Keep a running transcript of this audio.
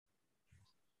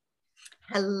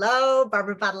Hello,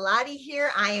 Barbara Badalati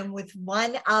here. I'm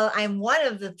one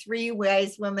of the three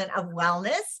wise women of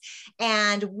wellness,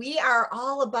 and we are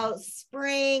all about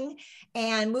spring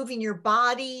and moving your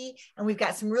body. And we've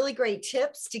got some really great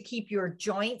tips to keep your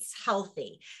joints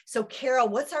healthy. So, Carol,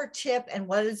 what's our tip, and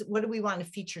what do we want to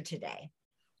feature today?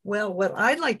 Well, what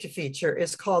I'd like to feature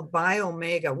is called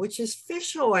Biomega, which is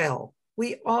fish oil.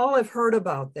 We all have heard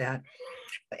about that.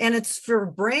 And it's for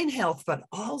brain health, but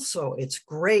also it's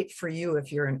great for you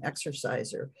if you're an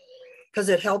exerciser because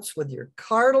it helps with your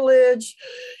cartilage,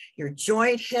 your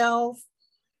joint health,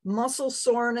 muscle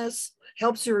soreness,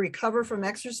 helps you recover from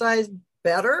exercise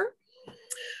better.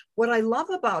 What I love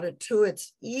about it too,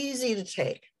 it's easy to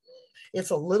take. It's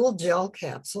a little gel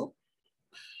capsule,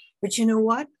 but you know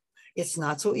what? It's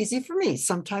not so easy for me.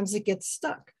 Sometimes it gets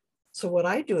stuck. So what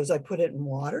I do is I put it in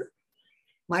water,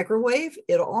 microwave,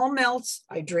 it all melts.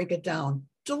 I drink it down.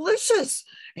 Delicious.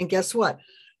 And guess what?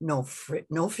 No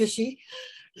fishy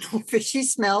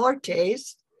smell or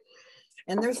taste.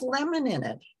 And there's lemon in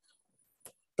it.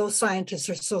 Those scientists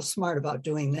are so smart about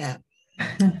doing that.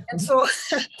 And so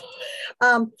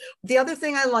the other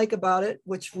thing I like about it,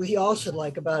 which we all should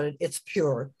like about it, it's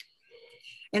pure.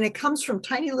 And it comes from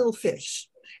tiny little fish,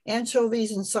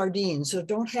 anchovies and sardines, so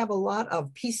don't have a lot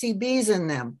of PCBs in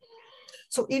them.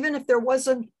 So even if there was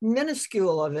a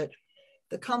minuscule of it,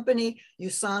 the company,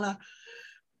 USANA,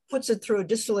 puts it through a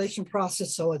distillation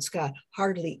process so it's got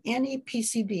hardly any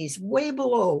PCBs, way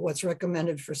below what's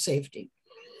recommended for safety.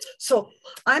 So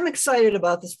I'm excited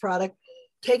about this product.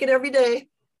 Take it every day,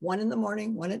 one in the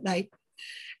morning, one at night,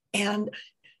 and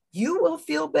you will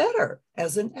feel better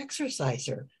as an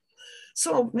exerciser.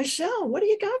 So, Michelle, what do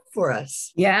you got for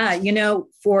us? Yeah,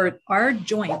 for our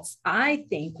joints, I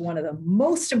think one of the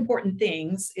most important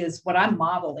things is what I'm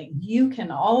modeling. You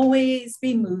can always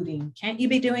be moving. Can't you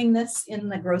be doing this in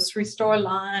the grocery store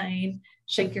line?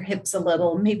 Shake your hips a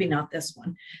little, maybe not this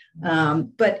one.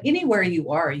 But anywhere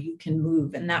you are, you can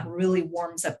move, and that really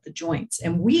warms up the joints.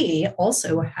 And we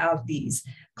also have these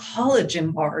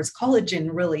collagen bars. Collagen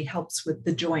really helps with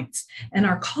the joints. And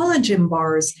our collagen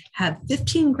bars have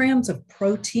 15 grams of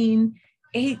protein,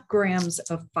 8 grams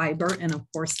of fiber, and of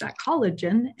course that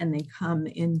collagen, and they come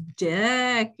in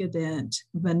decadent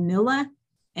vanilla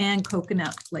and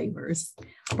coconut flavors.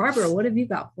 Barbara, what have you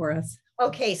got for us?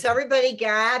 Okay, so everybody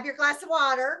grab your glass of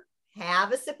water,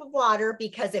 have a sip of water,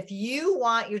 because if you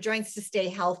want your joints to stay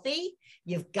healthy,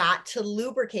 you've got to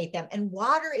lubricate them. And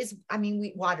water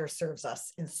water serves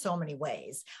us in so many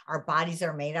ways. Our bodies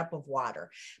are made up of water,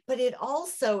 but it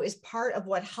also is part of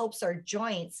what helps our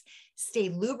joints stay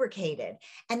lubricated.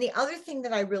 And the other thing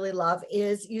that I really love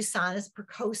is USANA's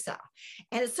Percosa.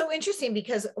 And it's so interesting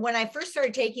because when I first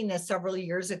started taking this several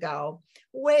years ago,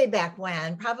 way back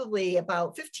when, probably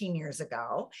about 15 years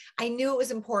ago, I knew it was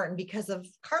important because of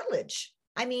cartilage.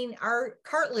 Our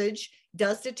cartilage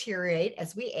does deteriorate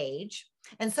as we age.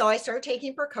 And so I started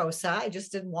taking Percosa. I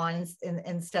just did one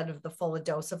instead of the full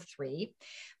dose of 3.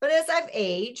 But as I've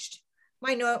aged,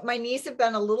 my knees have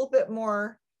been a little bit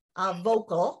more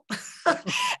vocal.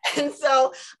 And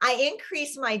so I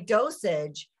increased my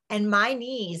dosage, and my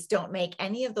knees don't make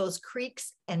any of those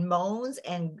creaks and moans.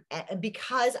 And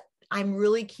because I'm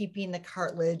really keeping the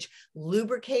cartilage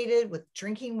lubricated with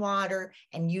drinking water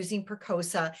and using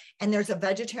Percosa. And there's a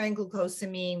vegetarian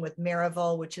glucosamine with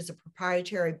Maravol, which is a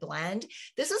proprietary blend.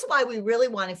 This is why we really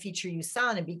want to feature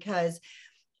USANA, because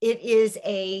it is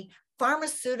a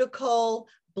pharmaceutical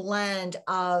blend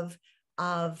of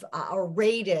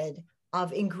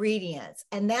ingredients.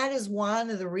 And that is one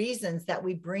of the reasons that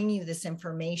we bring you this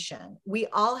information. We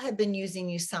all have been using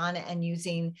USANA and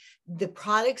using the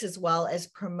products as well as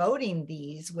promoting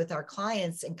these with our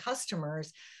clients and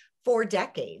customers for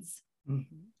decades.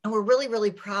 Mm-hmm. And we're really,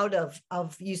 really proud of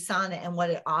USANA and what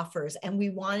it offers. And we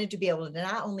wanted to be able to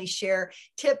not only share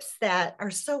tips that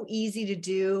are so easy to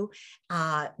do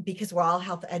because we're all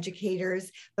health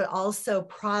educators, but also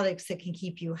products that can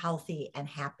keep you healthy and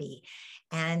happy.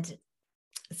 And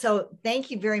so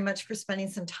thank you very much for spending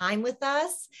some time with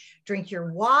us. Drink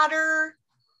your water,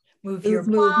 move your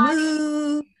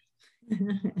body,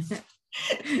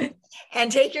 and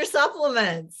take your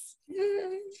supplements.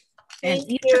 And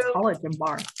eat your collagen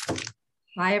bar.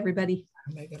 Bye, everybody.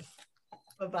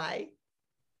 Bye-bye.